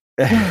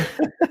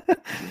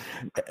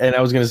 And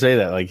I was going to say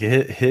that, like,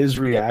 his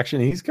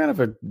reaction, he's kind of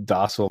a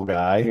docile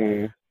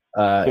guy.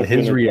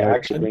 His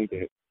reaction.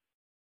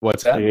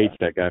 What's that? He hates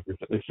that guy,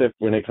 except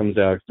when it comes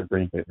out to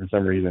bring it for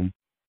some reason.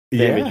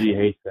 David G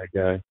hates that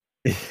guy.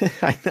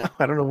 I know.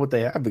 I don't know what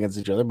they have against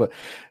each other, but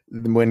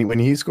when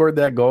he scored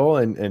that goal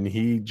and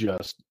he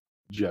just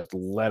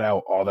let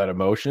out all that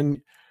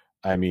emotion,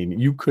 I mean,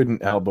 you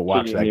couldn't help but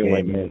watch that game.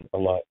 It meant a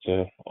lot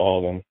to all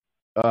of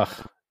them.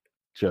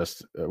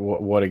 Just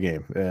what a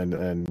game.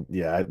 And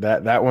yeah,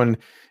 that one,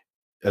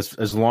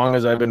 as long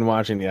as I've been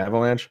watching the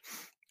Avalanche,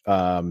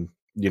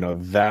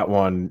 that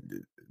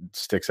one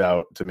sticks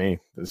out to me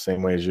the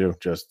same way as you.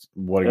 Just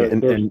what a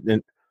game.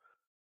 And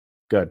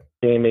good.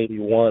 Game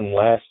 81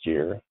 last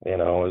year,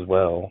 as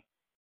well.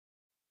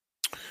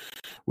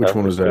 Which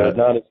one was that?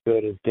 Not as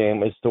good as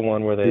game. It's the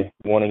one where they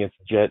won against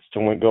the Jets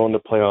to go into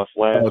playoffs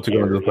last year. To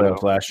go into the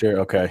playoffs last year?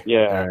 Okay.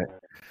 Yeah. All right.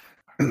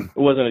 It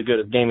wasn't as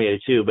good as game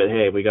 82, but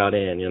hey, we got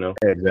in,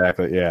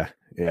 Exactly. Yeah.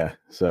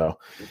 So,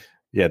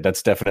 yeah,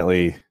 that's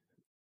definitely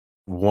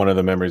one of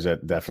the memories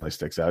that definitely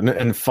sticks out.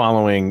 And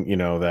following,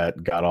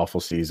 that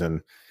god-awful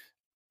season,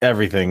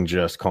 everything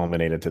just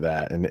culminated to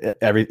that. And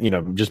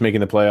just making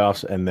the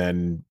playoffs, and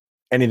then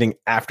anything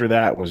after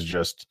that was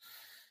just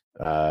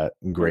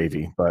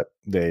gravy. But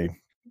they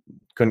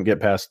couldn't get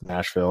past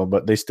Nashville,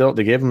 but they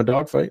gave them a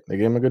dogfight. They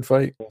gave them a good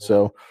fight.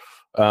 So,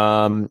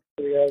 also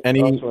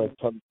had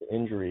tons of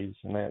injuries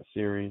in that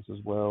series as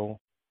well.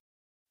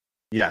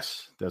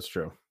 Yes, that's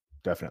true.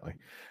 Definitely.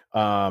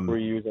 We're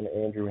using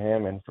Andrew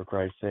Hammond, for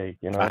Christ's sake.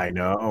 I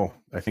know.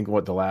 I think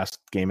the last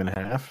game and a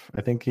half,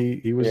 I think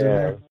he was in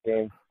there.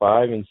 Game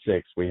 5 and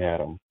 6, we had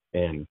him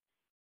in.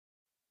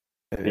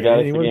 He got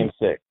us to game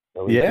 6.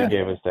 At least he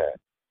gave us that.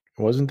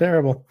 It wasn't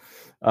terrible.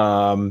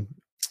 Are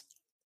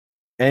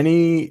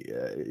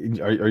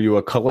you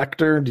a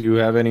collector? Do you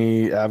have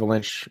any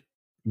Avalanche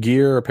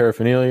gear or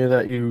paraphernalia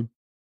that you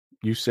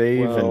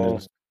save and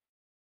is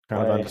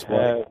kind of on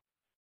display?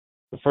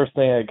 The first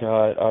thing I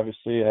got,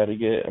 obviously, I had to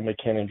get a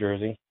McKinnon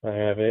jersey. I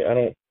have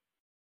it.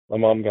 My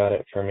mom got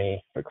it for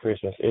me for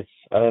Christmas.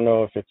 I don't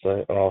know if it's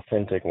an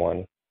authentic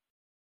one,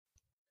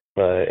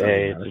 but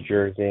hey, it's a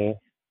jersey.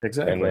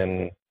 Exactly. And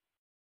then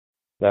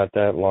not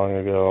that long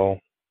ago,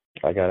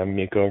 I got a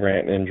Mikko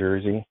Rantanen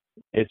jersey.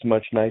 It's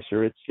much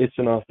nicer. It's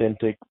an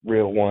authentic,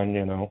 real one,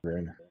 you know.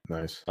 Very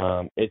nice.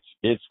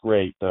 It's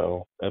great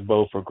though.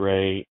 Both are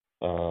great.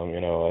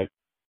 You know,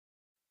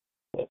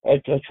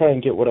 I try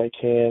and get what I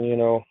can, you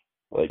know.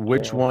 Like,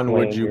 which one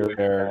would you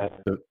wear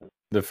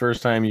the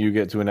first time you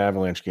get to an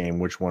Avalanche game?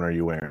 Which one are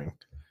you wearing?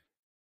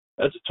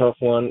 That's a tough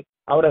one.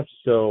 I would have to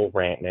go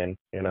Rantanen,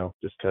 you know,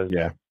 just because.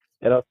 Yeah.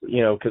 And also,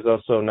 you know, because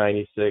also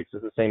 96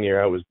 is the same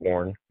year I was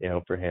born, you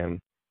know, for him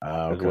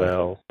as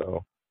well.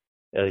 So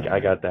I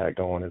got that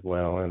going as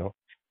well, you know.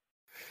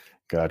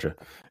 Gotcha.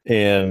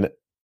 And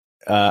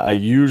I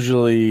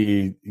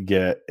usually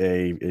get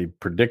a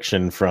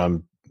prediction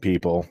from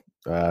people,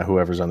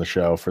 whoever's on the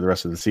show for the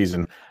rest of the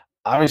season.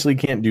 Obviously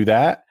can't do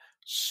that.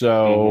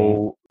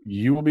 So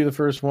you will be the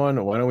first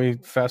one. Why don't we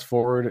fast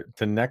forward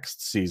to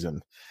next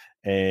season?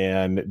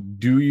 And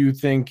do you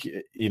think,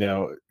 you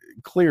know,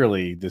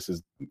 clearly this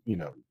is, you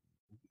know,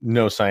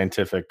 no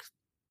scientific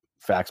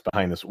facts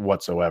behind this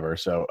whatsoever.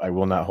 So I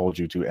will not hold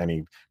you to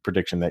any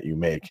prediction that you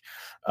make.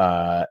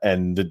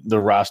 And the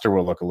roster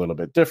will look a little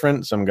bit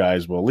different. Some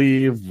guys will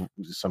leave.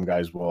 Some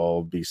guys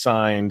will be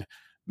signed.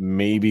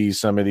 Maybe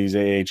some of these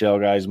AHL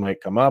guys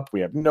might come up.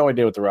 We have no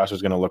idea what the roster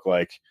is going to look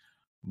like.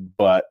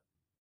 But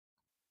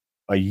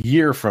a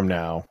year from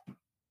now,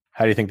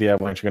 how do you think the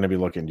Avalanche are going to be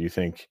looking? Do you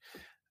think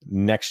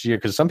next year?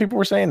 Because some people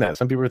were saying that.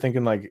 Some people were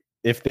thinking, like,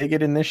 if they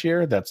get in this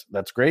year, that's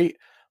great.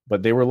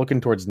 But they were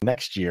looking towards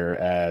next year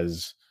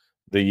as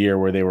the year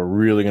where they were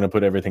really going to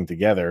put everything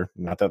together.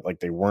 Not that, like,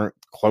 they weren't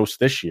close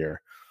this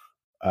year.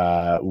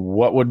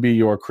 What would be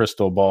your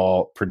crystal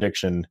ball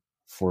prediction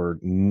for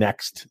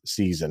next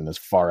season, as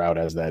far out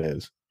as that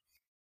is?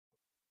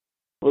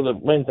 Well, the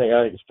main thing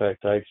I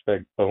expect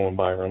Bowen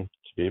Byram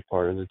to be a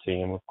part of the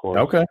team, of course.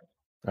 Okay.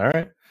 All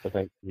right. I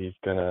think he's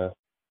going to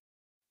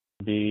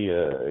be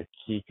a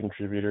key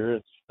contributor.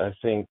 I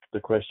think the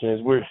question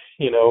is, where,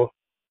 you know,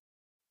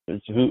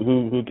 it's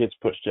who gets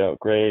pushed out,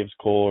 Graves,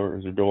 Cole, or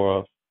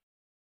Zadorov?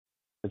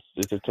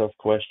 It's a tough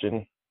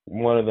question.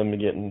 One of them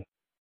getting,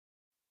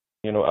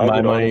 you know, I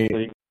would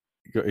honestly.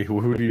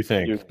 Who do you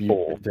think?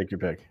 You take your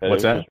pick.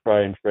 What's that? Just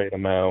try and trade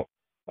him out.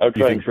 I would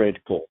try and trade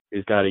Cole.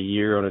 He's got a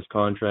year on his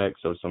contract,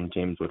 so some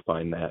teams would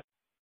find that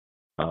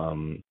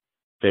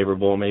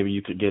favorable. Maybe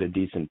you could get a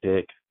decent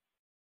pick.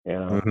 You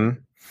know? Mm-hmm.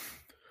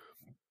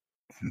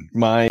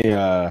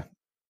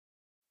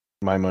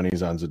 My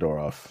money's on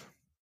Zadorov.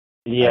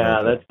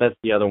 Yeah, that's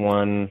the other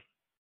one.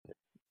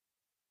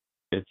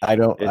 I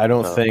don't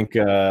think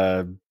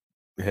him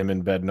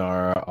and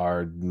Bednar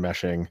are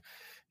meshing.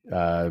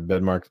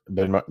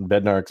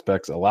 Bednar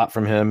expects a lot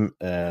from him,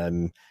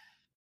 and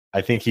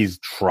I think he's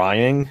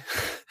trying.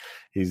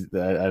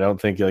 I don't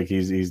think, like,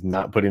 he's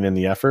not putting in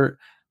the effort,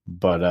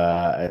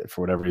 but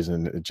for whatever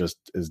reason, it just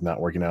is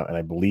not working out. And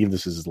I believe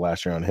this is his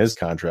last year on his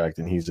contract,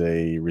 and he's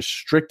a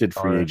restricted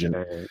free agent.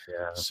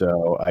 Yeah.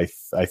 So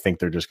I think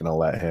they're just going to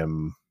let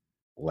him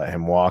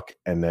walk,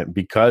 and then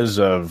because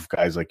of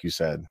guys like you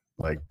said,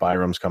 like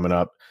Byram's coming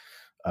up,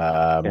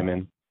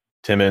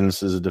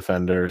 Timmins is a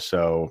defender,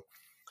 so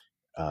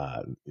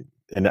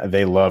and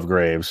they love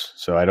Graves,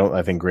 so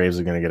I think Graves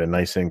is going to get a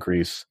nice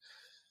increase.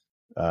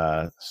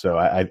 So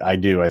I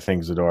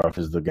think Zadorov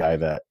is the guy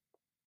that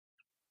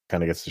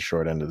kind of gets the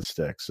short end of the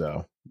stick.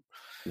 So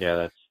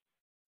yeah,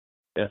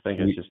 I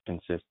think it's just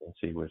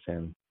consistency with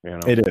him. You know,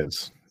 it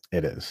is.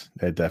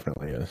 It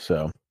definitely is.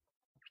 So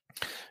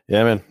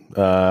yeah,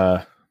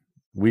 man.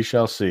 We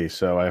shall see.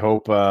 So I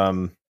hope.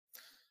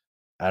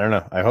 I don't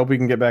know. I hope we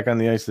can get back on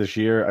the ice this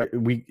year.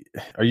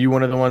 Are you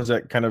one of the ones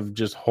that kind of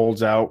just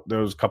holds out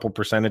those couple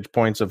percentage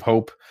points of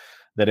hope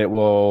that it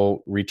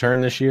will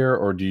return this year,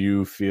 or do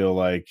you feel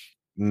like,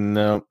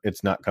 no,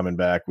 it's not coming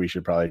back, we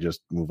should probably just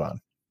move on?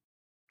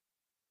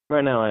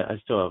 Right now, I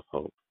still have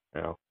hope,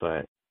 you know,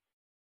 but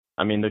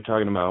I mean, they're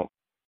talking about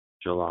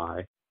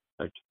July,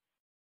 like,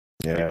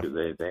 yeah,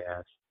 they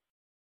asked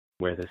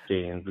where the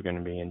stadiums are going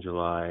to be in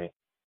July.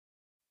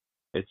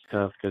 It's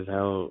tough because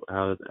how's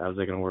that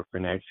going to work for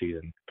next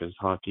season? Because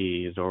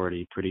hockey is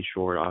already pretty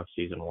short off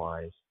season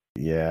wise.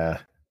 Yeah,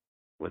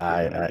 what's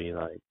it going to be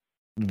like?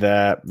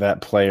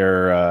 That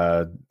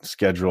player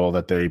schedule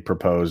that they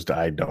proposed,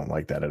 I don't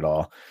like that at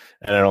all,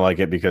 and I don't like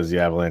it because the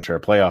Avalanche are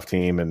a playoff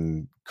team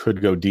and could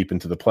go deep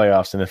into the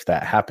playoffs, and if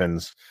that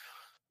happens,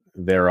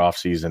 their off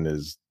season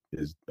is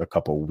a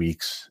couple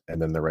weeks, and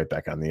then they're right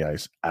back on the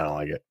ice. I don't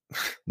like it.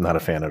 Not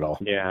a fan at all.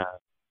 Yeah,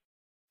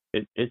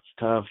 it's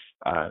tough.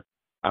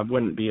 I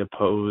wouldn't be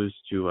opposed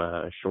to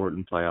a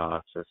shortened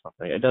playoffs or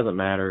something. It doesn't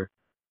matter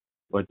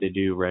what they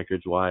do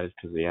records wise,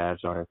 because the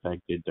Avs aren't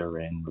affected. They're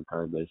in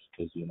regardless,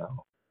 because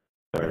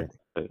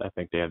I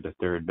think they have the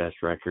third best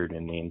record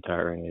in the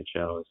entire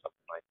NHL or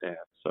something like that.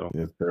 So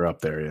yeah, they're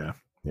up there,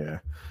 yeah.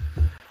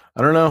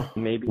 I don't know.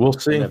 Maybe we'll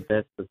see. In a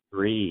best of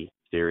 3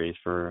 series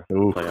for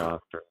playoffs.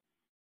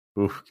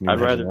 I'd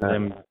rather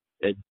them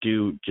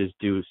do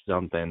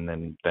something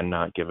than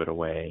not give it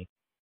away.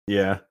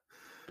 Yeah,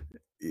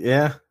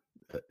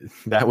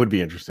 that would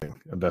be interesting.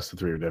 A best of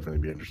 3 would definitely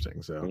be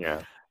interesting. So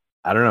yeah,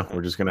 I don't know.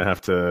 We're just gonna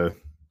have to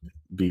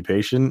be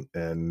patient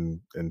and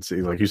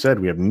see. Like you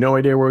said, we have no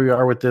idea where we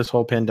are with this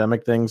whole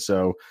pandemic thing.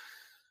 So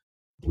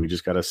we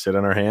just got to sit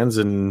on our hands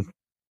and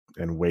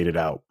wait it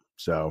out.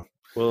 So.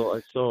 Well,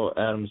 I saw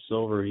Adam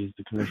Silver, he's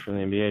the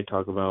commissioner of the NBA,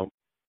 talk about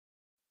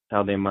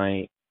how they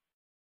might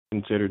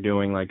consider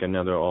doing like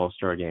another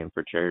All-Star game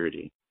for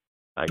charity.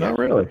 I guess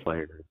for the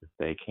players, if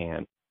they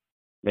can't.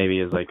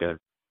 Maybe as like a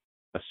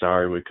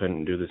sorry we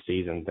couldn't do the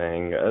season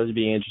thing. It would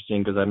be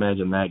interesting because I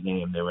imagine that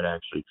game they would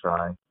actually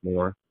try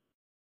more.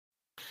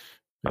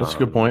 That's a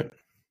good point.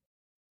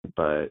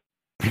 But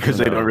because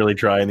they don't really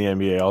try in the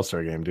NBA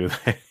All-Star game, do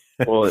they?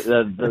 Well,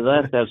 the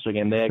last All-Star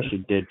game, they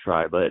actually did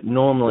try, but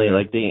normally,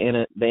 like,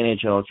 the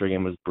NHL All-Star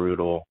game was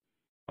brutal.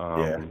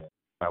 I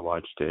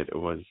watched it. It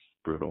was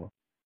brutal.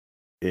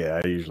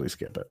 Yeah, I usually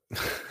skip it.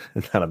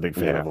 I'm not a big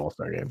fan of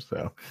All-Star games,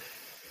 so.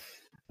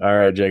 All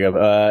right, Jacob.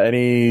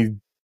 Any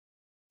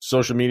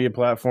social media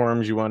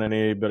platforms you want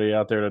anybody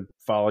out there to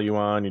follow you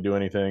on? You do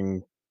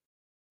anything?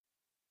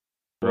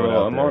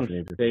 Well, I'm on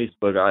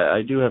Facebook.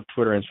 I do have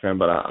Twitter, Instagram,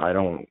 but I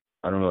don't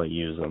really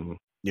use them.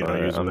 You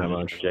don't use them that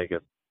much?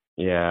 Jacob.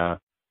 Yeah.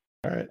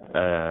 All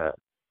right.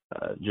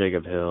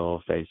 Jacob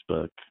Hill,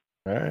 Facebook.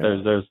 All right.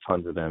 There's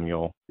tons of them.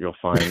 You'll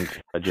find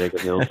a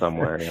Jacob Hill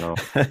somewhere,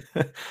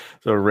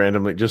 So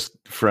randomly, just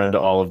friend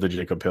all of the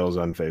Jacob Hills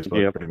on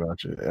Facebook, pretty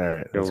much. All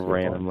right. You'll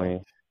randomly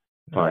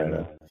find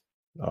them.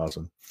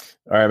 Awesome.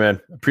 All right,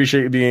 man.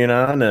 Appreciate you being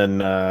on, and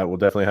we'll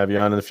definitely have you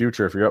on in the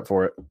future if you're up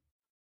for it.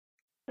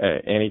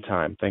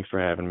 Anytime. Thanks for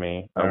having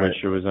me. I wish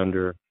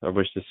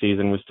the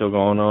season was still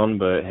going on,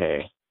 but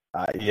hey.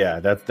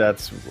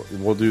 That's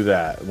we'll do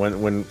that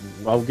when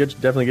I'll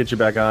definitely get you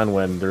back on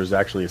when there's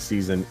actually a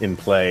season in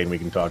play and we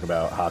can talk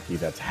about hockey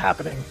that's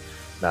happening,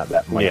 not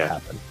that might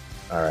happen.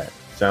 All right,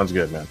 sounds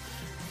good, man.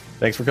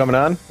 Thanks for coming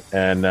on,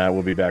 and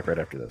we'll be back right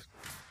after this.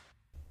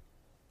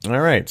 All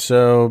right,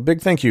 so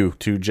big thank you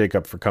to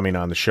Jacob for coming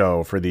on the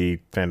show for the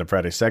Fandom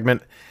Friday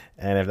segment.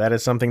 And if that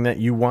is something that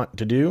you want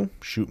to do,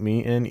 shoot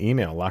me an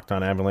email,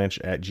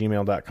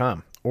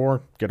 lockedonavalanche@gmail.com,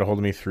 or get a hold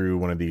of me through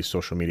one of these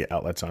social media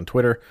outlets on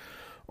Twitter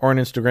or on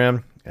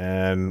Instagram,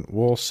 and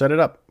we'll set it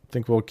up. I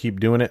think we'll keep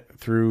doing it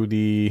through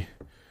the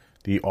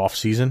off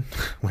season,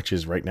 which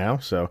is right now.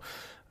 So,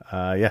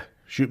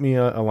 shoot me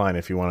a line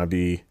if you want to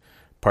be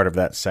part of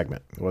that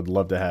segment. Would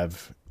love to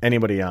have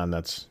anybody on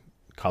that's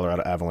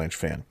Colorado Avalanche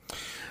fan.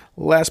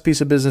 Last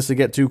piece of business to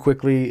get to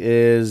quickly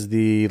is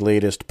the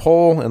latest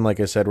poll, and like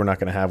I said, we're not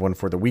going to have one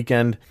for the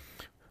weekend.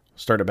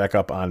 Start it back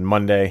up on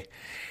Monday.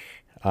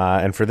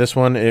 And for this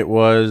one, it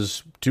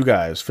was 2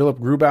 guys, Philip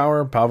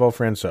Grubauer, Pavel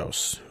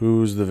Francouz,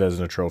 who's the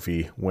Vezina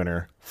Trophy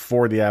winner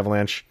for the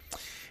Avalanche.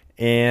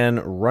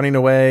 And running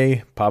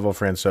away, Pavel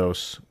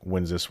Francouz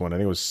wins this one. I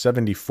think it was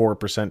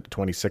 74% to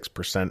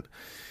 26%.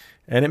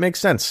 And it makes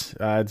sense.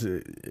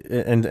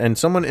 And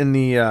someone in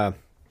the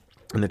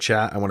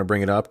chat, I want to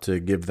bring it up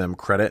to give them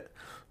credit,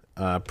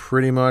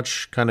 pretty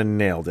much kind of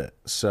nailed it.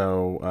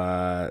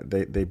 So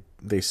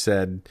they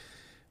said,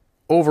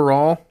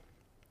 overall,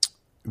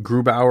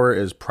 Grubauer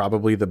is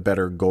probably the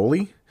better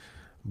goalie,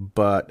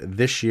 but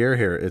this year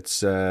it's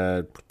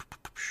his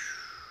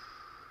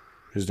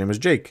name is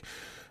Jake.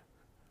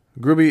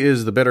 Gruby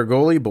is the better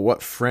goalie, but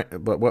what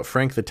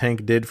Frank the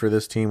Tank did for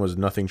this team was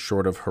nothing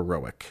short of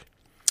heroic.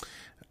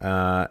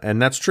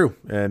 And that's true.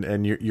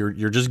 And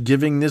you're just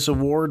giving this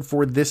award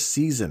for this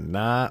season,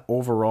 not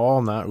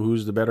overall, not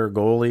who's the better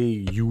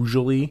goalie.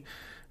 Usually,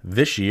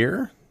 this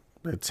year,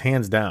 it's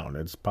hands down.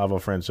 It's Pavel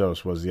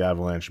Francouz was the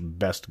Avalanche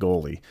best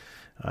goalie.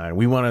 And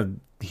we want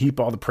to heap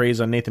all the praise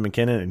on Nathan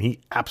MacKinnon, and he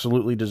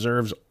absolutely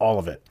deserves all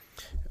of it.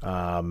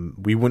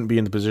 We wouldn't be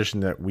in the position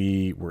that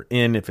we were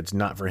in if it's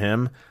not for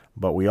him,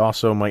 but we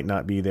also might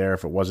not be there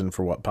if it wasn't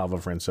for what Pavel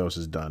Francouz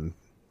has done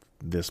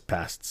this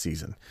past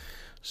season.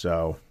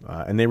 So,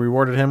 and they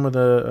rewarded him with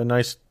a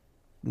nice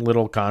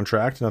little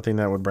contract, nothing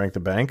that would break the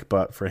bank,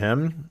 but for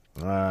him,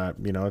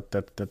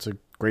 that's a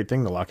great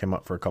thing to lock him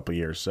up for a couple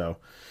years. So,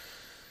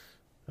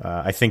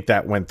 I think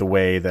that went the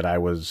way that I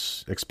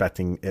was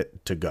expecting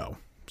it to go.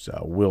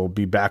 So we'll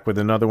be back with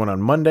another one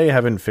on Monday.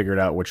 Haven't figured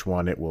out which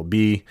one it will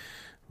be,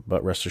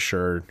 but rest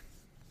assured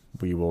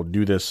we will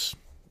do this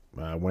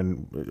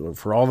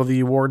for all of the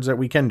awards that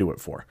we can do it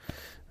for.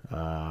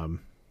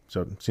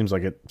 So it seems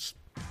like it's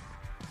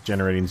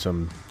generating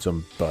some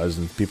buzz,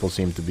 and people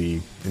seem to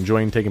be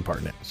enjoying taking part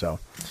in it. So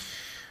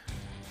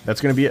that's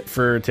going to be it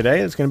for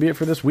today. That's going to be it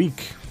for this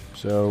week.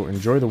 So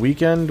enjoy the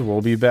weekend.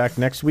 We'll be back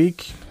next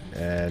week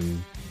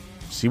and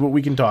see what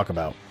we can talk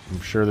about. I'm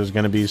sure there's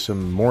going to be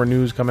some more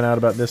news coming out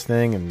about this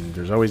thing, and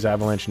there's always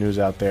Avalanche news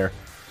out there.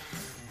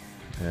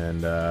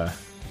 and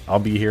I'll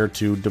be here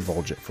to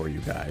divulge it for you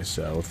guys.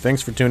 So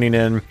thanks for tuning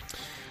in.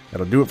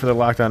 That'll do it for the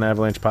Locked On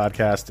Avalanche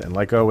podcast. And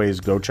like always,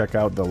 go check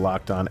out the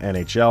Locked On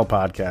NHL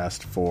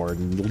podcast for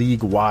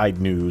league-wide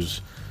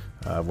news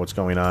of what's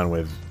going on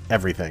with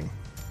everything.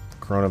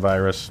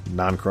 Coronavirus,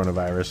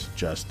 non-coronavirus,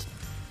 just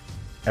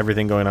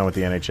everything going on with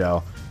the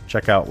NHL.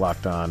 Check out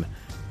Locked On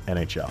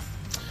NHL.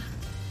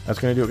 That's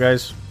going to do it,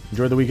 guys.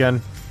 Enjoy the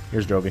weekend.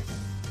 Here's Jovi.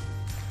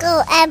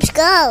 Go, Avs,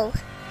 go!